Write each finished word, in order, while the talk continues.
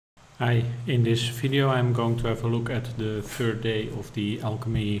Hi, in this video I'm going to have a look at the third day of the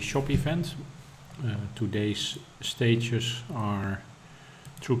Alchemy shop event. Today's stages are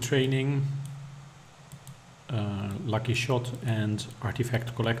troop training, lucky shot and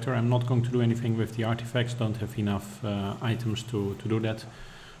artifact collector. I'm not going to do anything with the artifacts, don't have enough items to do that.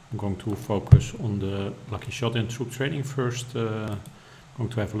 I'm going to focus on the lucky shot and troop training first. I'm going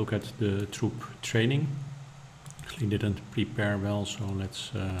to have a look at the troop training. Actually didn't prepare well, so let's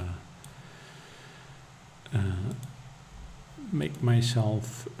make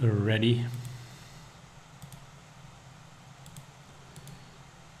myself ready.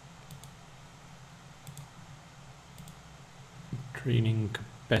 Training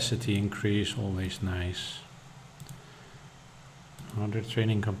capacity increase, always nice. Another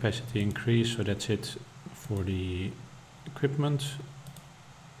training capacity increase, so that's it for the equipment.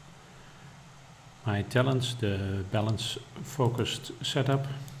 My talents, the balance focused setup.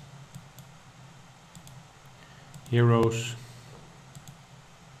 Heroes,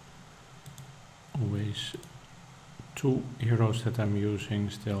 always two heroes that I'm using,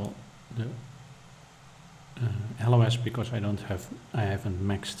 still the LOS because I haven't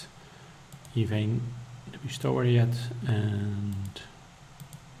maxed Evane the Bestower yet, and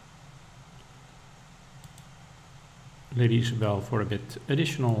Lady Isabel for a bit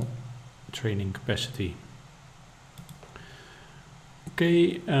additional training capacity.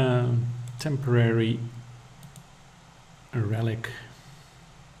 Okay, temporary relic.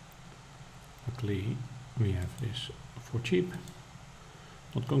 Luckily we have this for cheap.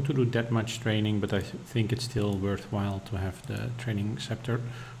 Not going to do that much training, but I think it's still worthwhile to have the training scepter.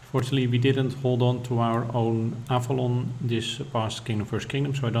 Fortunately we didn't hold on to our own Avalon this past Kingdom vs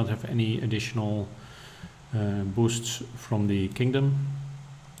Kingdom, so I don't have any additional boosts from the kingdom.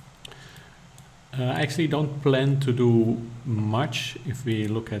 I actually don't plan to do much if we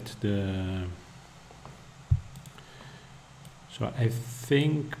look at the... So I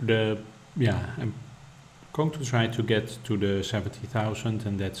think I'm going to try to get to the 70,000,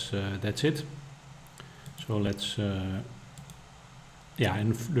 and that's it. So let's and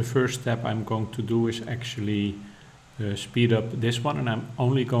the first step I'm going to do is actually speed up this one, and I'm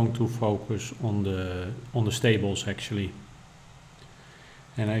only going to focus on the stables actually.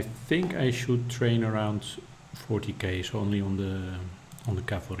 And I think I should train around 40k, so only on the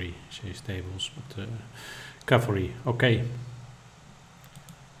cavalry, say stables, but cavalry. Okay.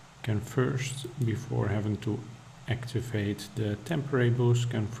 Can first, before having to activate the temporary boost,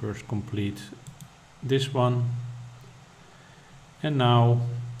 can first complete this one. And now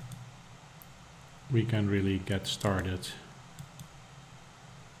we can really get started.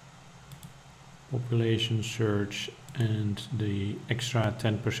 Population search and the extra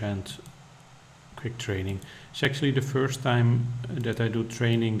 10% quick training. It's actually the first time that I do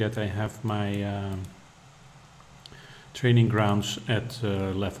training that I have my training grounds at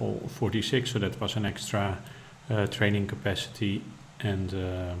level 46, so that was an extra training capacity and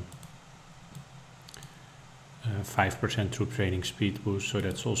 5% troop training speed boost, so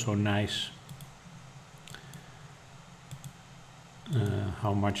that's also nice.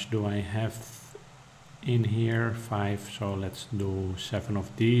 How much do I have in here? 5, so let's do 7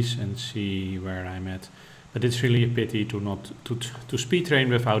 of these and see where I'm at. But it's really a pity to not to speed train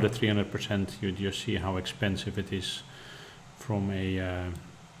without a 300%. You just see how expensive it is from a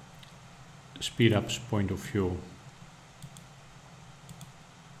speed ups point of view.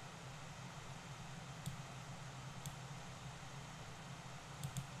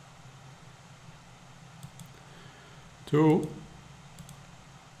 Two,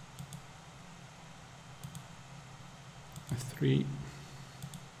 3,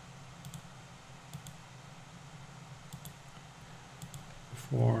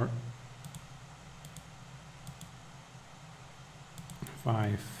 4,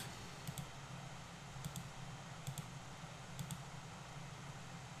 5,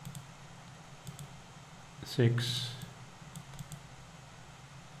 6,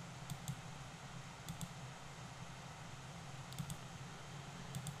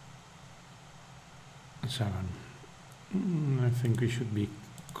 7. I think we should be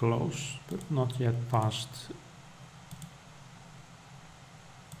close, but not yet past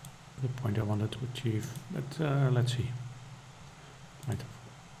the point I wanted to achieve. But let's see. Might have.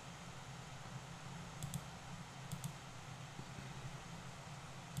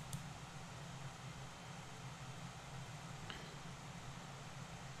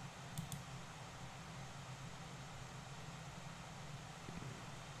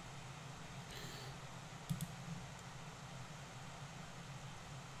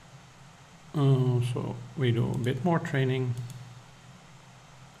 So we do a bit more training.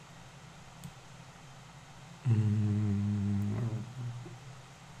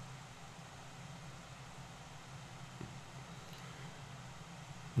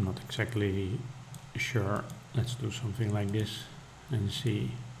 I'm not exactly sure. Let's do something like this and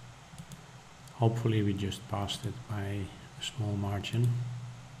see. Hopefully we just passed it by a small margin.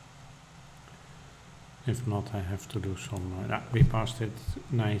 If not, I have to do some... we passed it.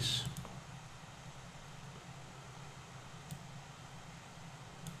 Nice.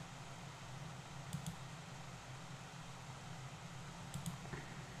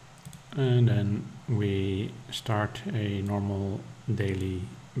 And then we start a normal daily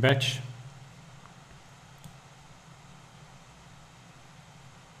batch.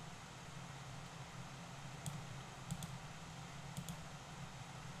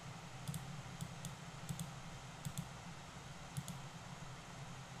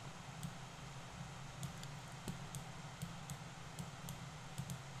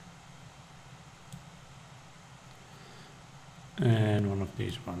 And one of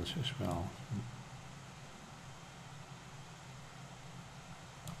these ones as well.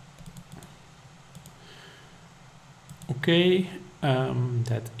 Okay,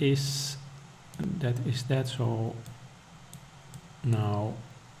 that is that. So now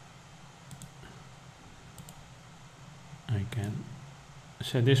I can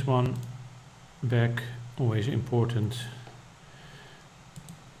set this one back, always important,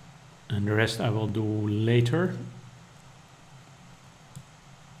 and the rest I will do later.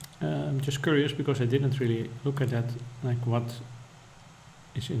 I'm just curious because I didn't really look at that, like what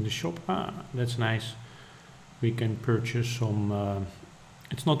is in the shop. Ah, that's nice. We can purchase some,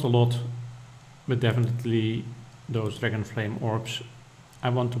 it's not a lot, but definitely those Dragon Flame orbs. I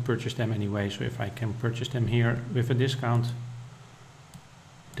want to purchase them anyway, so if I can purchase them here with a discount,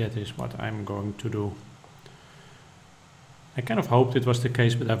 that is what I'm going to do. I kind of hoped it was the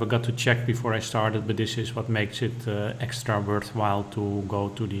case, but I forgot to check before I started, but this is what makes it extra worthwhile to go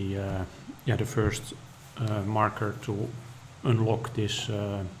to the the first marker to unlock this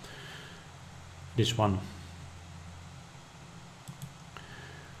this one.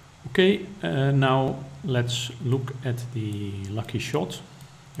 Okay, now let's look at the lucky shot.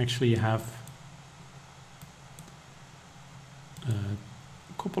 Actually, I have a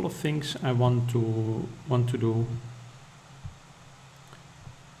couple of things I want to do.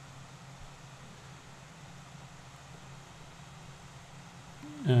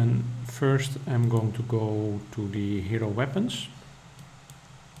 And first I'm going to go to the hero weapons.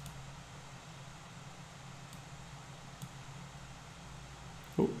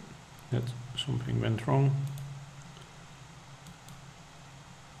 Oh, that something went wrong.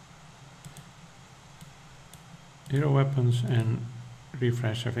 Hero weapons and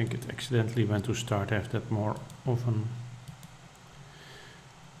refresh. I think it accidentally went to start. I have that more often.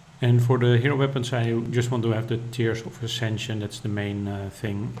 And for the hero weapons, I just want to have the Tears of Ascension. That's the main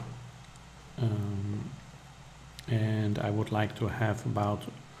thing. And I would like to have about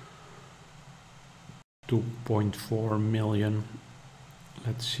 2.4 million.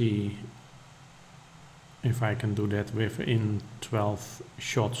 Let's see if I can do that within 12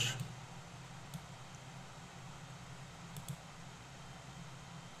 shots.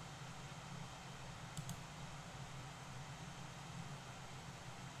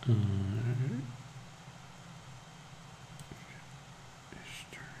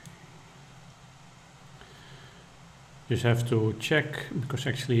 Just have to check, because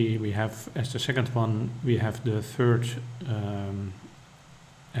actually we have, as the second one, we have the third,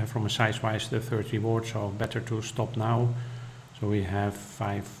 from a size-wise, the third reward, so better to stop now. So we have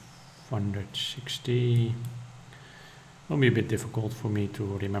 560. Will be a bit difficult for me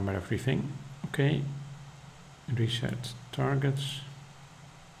to remember everything. Okay, reset targets.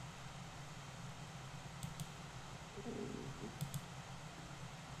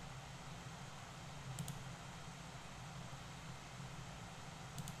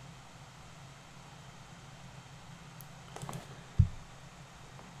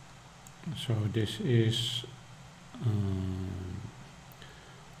 So this is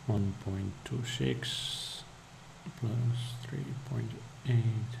 1.26 plus 3.8.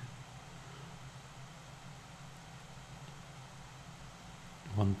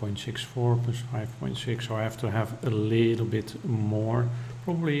 1.64 plus 5.6, so I have to have a little bit more.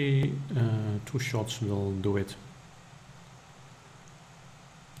 Probably 2 shots will do it.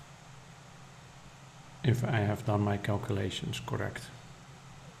 If I have done my calculations correct.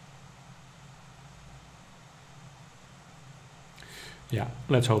 Yeah,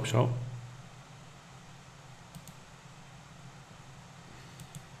 let's hope so.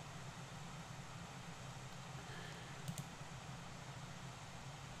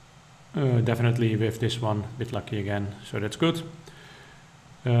 Definitely with this one, a bit lucky again, so that's good.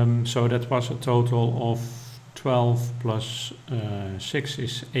 So that was a total of 12 plus 6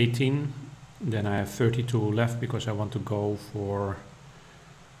 is 18. Then I have 32 left because I want to go for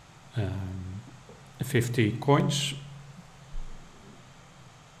 50 coins.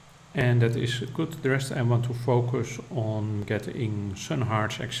 And that is good. The rest I want to focus on getting sun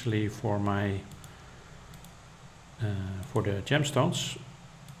hearts actually for my for the gemstones.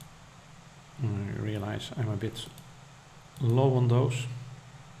 I realize I'm a bit low on those.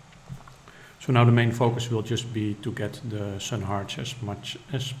 So now the main focus will just be to get the sun hearts as much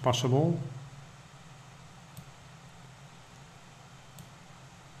as possible.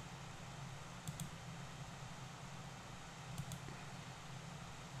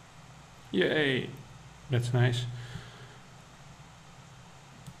 Yay, that's nice.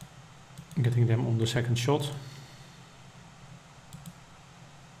 Getting them on the second shot.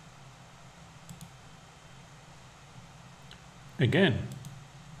 Again.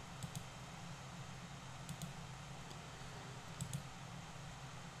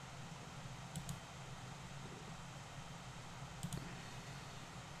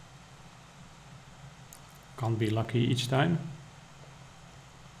 Can't be lucky each time.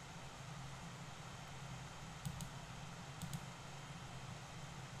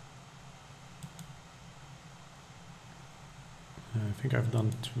 I think I've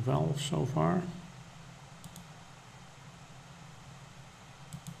done 12 so far.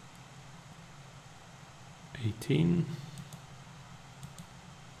 $18.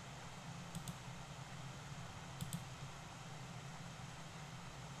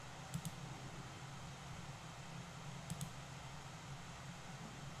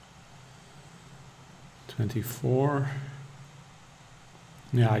 $24.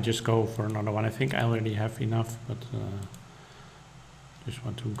 Yeah, I just go for another one. I think I already have enough, but just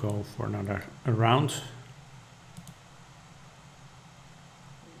want to go for another round.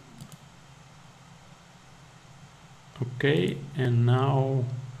 Okay, and now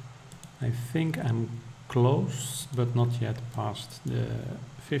I think I'm close, but not yet past the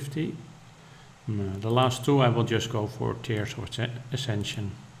 50. The last two I will just go for Tears of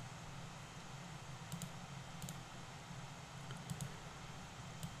Ascension.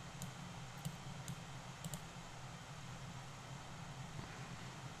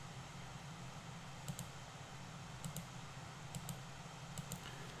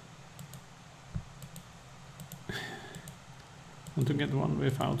 Want to get one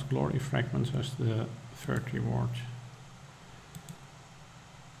without glory fragments as the third reward.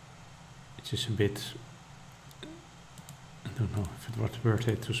 It is a bit, I don't know if it was worth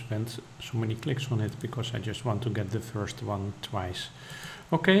it to spend so many clicks on it, because I just want to get the first one twice.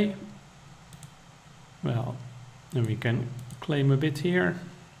 Okay, well, then we can claim a bit here.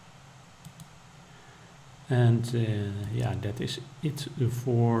 And yeah, that is it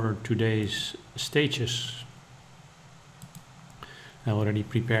for today's stages. I already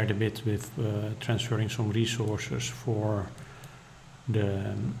prepared a bit with transferring some resources for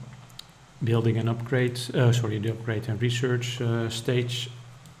the building and upgrade, the upgrade and research stage.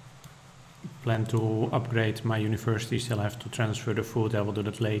 Plan to upgrade my university, still have to transfer the food. I will do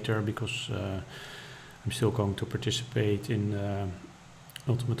that later because I'm still going to participate in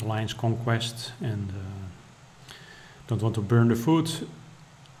Ultimate Alliance Conquest and don't want to burn the food.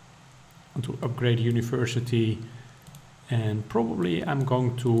 Want to upgrade the university. And probably I'm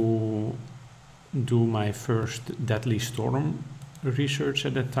going to do my first Deadly Storm research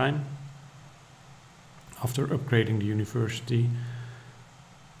at that time, after upgrading the university,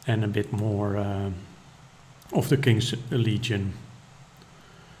 and a bit more of the King's Legion.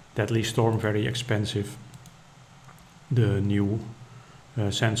 Deadly Storm, very expensive. The new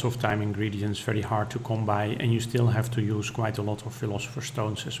Sense of Time ingredients, very hard to come by, and you still have to use quite a lot of Philosopher's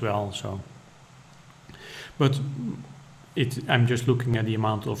Stones as well. So, but I'm just looking at the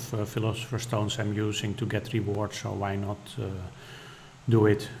amount of Philosopher's Stones I'm using to get rewards, so why not do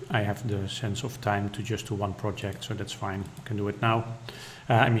it? I have the Sense of Time to just do one project, so that's fine. I can do it now.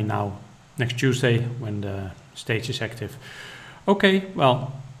 I mean now, next Tuesday, when the stage is active. Okay,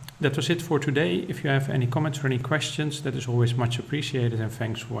 well, that was it for today. If you have any comments or any questions, that is always much appreciated, and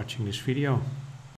thanks for watching this video.